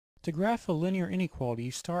To graph a linear inequality,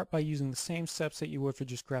 you start by using the same steps that you would for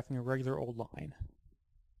just graphing a regular old line.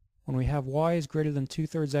 When we have y is greater than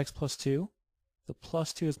 2/3 x plus 2, the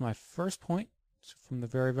plus 2 is my first point, so from the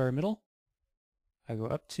very, very middle, I go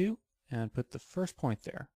up 2 and put the first point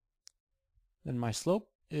there. Then my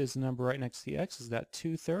slope is the number right next to the x, is that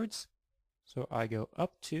 2/3, so I go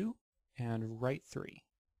up 2 and right 3.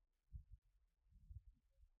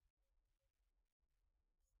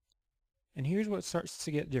 And here's what starts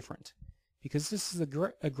to get different. Because this is a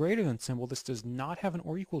greater than symbol, this does not have an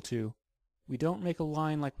or equal to. We don't make a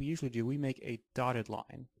line like we usually do, we make a dotted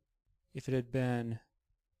line. If it had been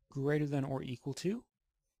greater than or equal to,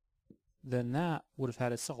 then that would have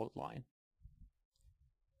had a solid line.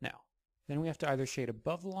 Now, then we have to either shade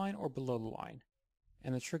above the line or below the line.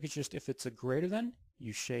 And the trick is just if it's a greater than,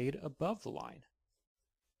 you shade above the line.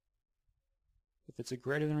 If it's a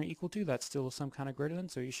greater than or equal to, that's still some kind of greater than,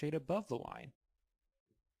 so you shade above the line.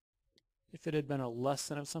 If it had been a less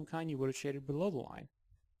than of some kind, you would have shaded below the line.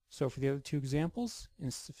 So for the other two examples,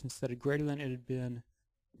 if instead of greater than, it had been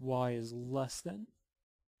y is less than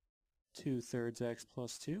 2/3 x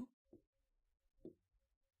plus 2,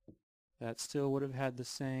 that still would have had the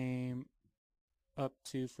same up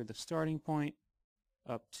 2 for the starting point,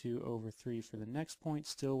 up 2 over 3 for the next point,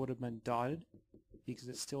 still would have been dotted because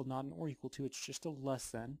it's still not an or equal to, it's just a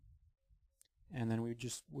less than. And then we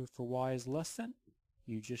just, for y is less than,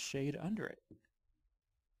 you just shade under it.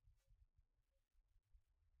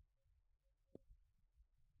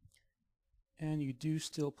 And you do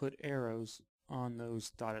still put arrows on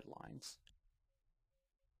those dotted lines.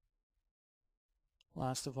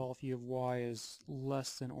 Last of all, if you have y is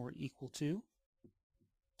less than or equal to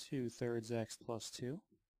 2/3 x plus 2,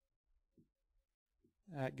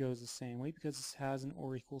 that goes the same way because this has an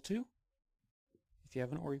or equal to. If you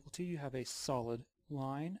have an or equal to, you have a solid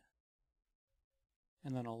line,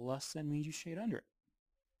 and then a less than means you shade under it.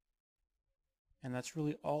 And that's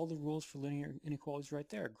really all the rules for linear inequalities right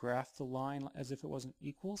there. Graph the line as if it wasn't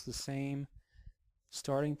equals, the same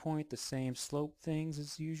starting point, the same slope things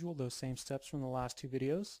as usual, those same steps from the last two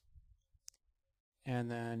videos. And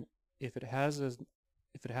then if it has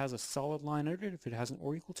a solid line under it, if it has an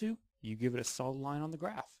or equal to, you give it a solid line on the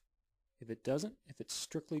graph. If it doesn't, if it's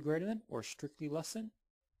strictly greater than or strictly less than,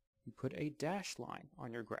 you put a dashed line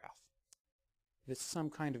on your graph. If it's some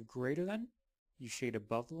kind of greater than, you shade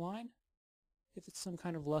above the line. If it's some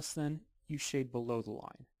kind of less than, you shade below the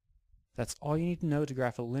line. That's all you need to know to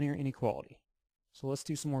graph a linear inequality. So let's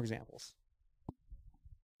do some more examples.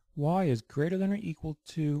 Y is greater than or equal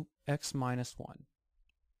to x minus 1.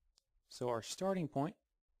 So our starting point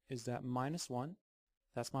is that minus 1.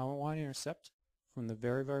 That's my y-intercept. From the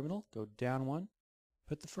very, very middle, go down 1,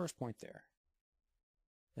 put the first point there.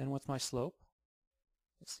 Then what's my slope?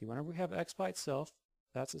 Let's see, whenever we have x by itself,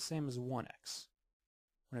 that's the same as 1x.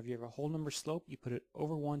 Whenever you have a whole number slope, you put it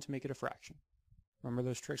over 1 to make it a fraction. Remember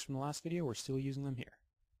those tricks from the last video? We're still using them here.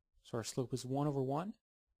 So our slope is 1 over 1.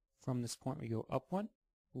 From this point we go up 1,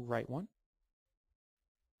 right 1.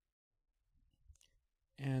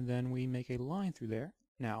 And then we make a line through there.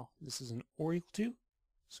 Now, this is an or equal to,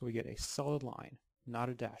 so we get a solid line, not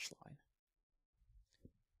a dashed line.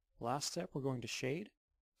 Last step, we're going to shade.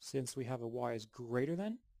 Since we have a y is greater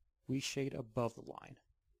than, we shade above the line.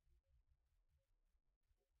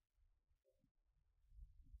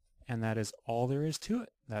 And that is all there is to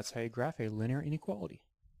it. That's how you graph a linear inequality.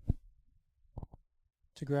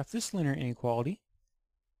 To graph this linear inequality,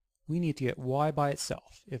 we need to get y by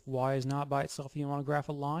itself. If y is not by itself, you want to graph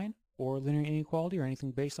a line or a linear inequality or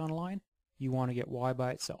anything based on a line, you want to get y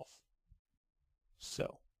by itself.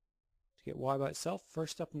 So, to get y by itself,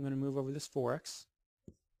 first up I'm going to move over this 4x.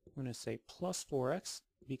 I'm going to say plus 4x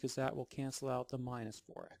because that will cancel out the minus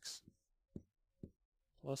 4x.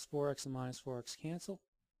 Plus 4x and minus 4x cancel.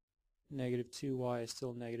 Negative 2y is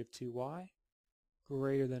still negative 2y.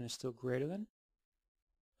 Greater than is still greater than.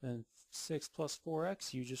 Then 6 plus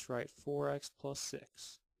 4x, you just write 4x plus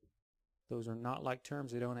 6. Those are not like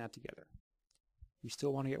terms, they don't add together. We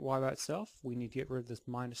still want to get y by itself. We need to get rid of this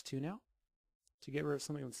minus 2 now. To get rid of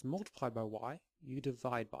something that's multiplied by y, you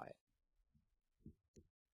divide by it.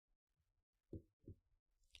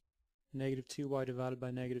 Negative 2y divided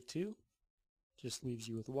by negative 2 just leaves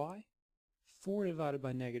you with y. 4 divided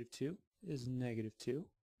by negative 2 is negative 2.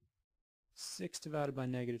 6 divided by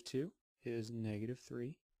negative 2 is negative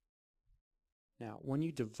 3. Now, when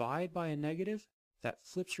you divide by a negative, that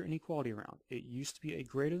flips your inequality around. It used to be a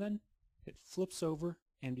greater than, it flips over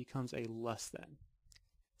and becomes a less than.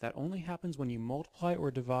 That only happens when you multiply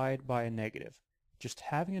or divide by a negative. Just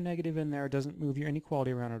having a negative in there doesn't move your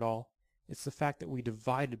inequality around at all. It's the fact that we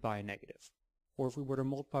divided by a negative. or if we were to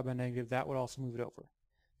multiply by negative, that would also move it over.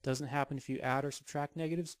 Doesn't happen if you add or subtract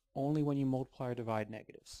negatives, only when you multiply or divide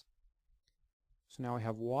negatives. So now we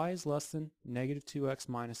have y is less than negative 2x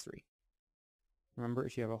minus 3. Remember,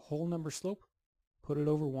 if you have a whole number slope, put it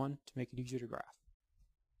over 1 to make it easier to graph.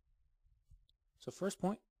 So first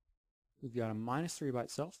point, we've got a minus 3 by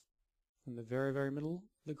itself. From the very, very middle of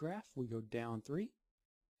the graph, we go down 3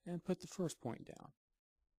 and put the first point down.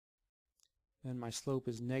 Then my slope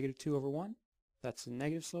is negative 2 over 1. That's a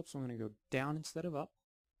negative slope, so I'm going to go down instead of up.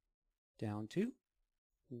 Down 2,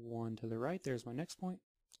 1 to the right, there's my next point.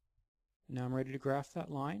 Now I'm ready to graph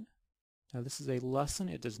that line. Now this is a lesson,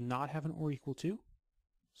 it does not have an or equal to,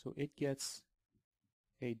 so it gets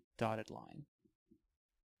a dotted line.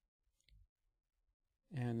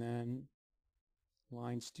 And then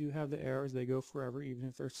lines do have the arrows, they go forever, even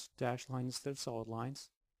if they're dashed lines instead of solid lines.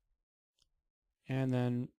 And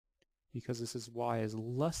then, because this is y is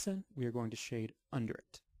less than, we are going to shade under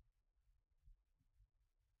it.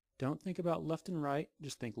 Don't think about left and right,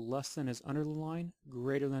 just think less than is under the line,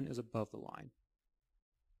 greater than is above the line.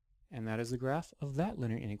 And that is the graph of that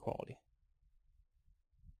linear inequality.